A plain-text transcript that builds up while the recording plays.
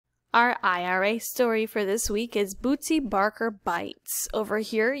Our IRA story for this week is Bootsy Barker Bites. Over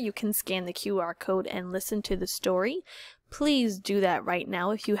here, you can scan the QR code and listen to the story. Please do that right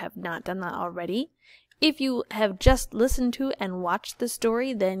now if you have not done that already. If you have just listened to and watched the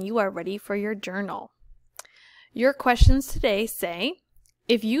story, then you are ready for your journal. Your questions today say,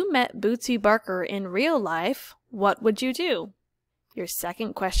 if you met Bootsy Barker in real life, what would you do? Your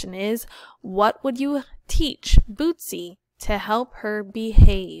second question is, what would you teach Bootsy to help her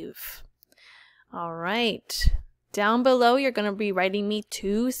behave? All right. Down below, you're going to be writing me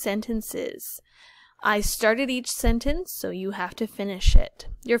 2 sentences. I started each sentence, so you have to finish it.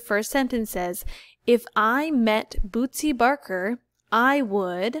 Your first sentence says, if I met Bootsy Barker, I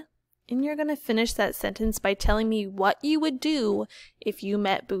would... And you're going to finish that sentence by telling me what you would do if you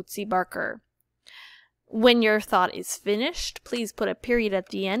met Bootsy Barker. When your thought is finished, please put a period at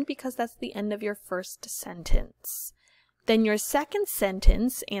the end because that's the end of your first sentence. Then your second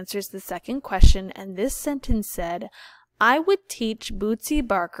sentence answers the second question, and this sentence said, I would teach Bootsy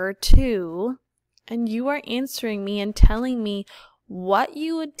Barker to... And you are answering me and telling me what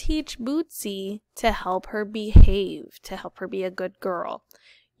you would teach Bootsy to help her behave, to help her be a good girl.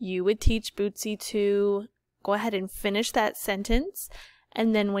 You would teach Bootsy to go ahead and finish that sentence,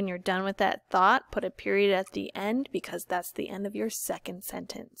 and then when you're done with that thought, put a period at the end because that's the end of your second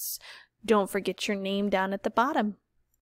sentence. Don't forget your name down at the bottom.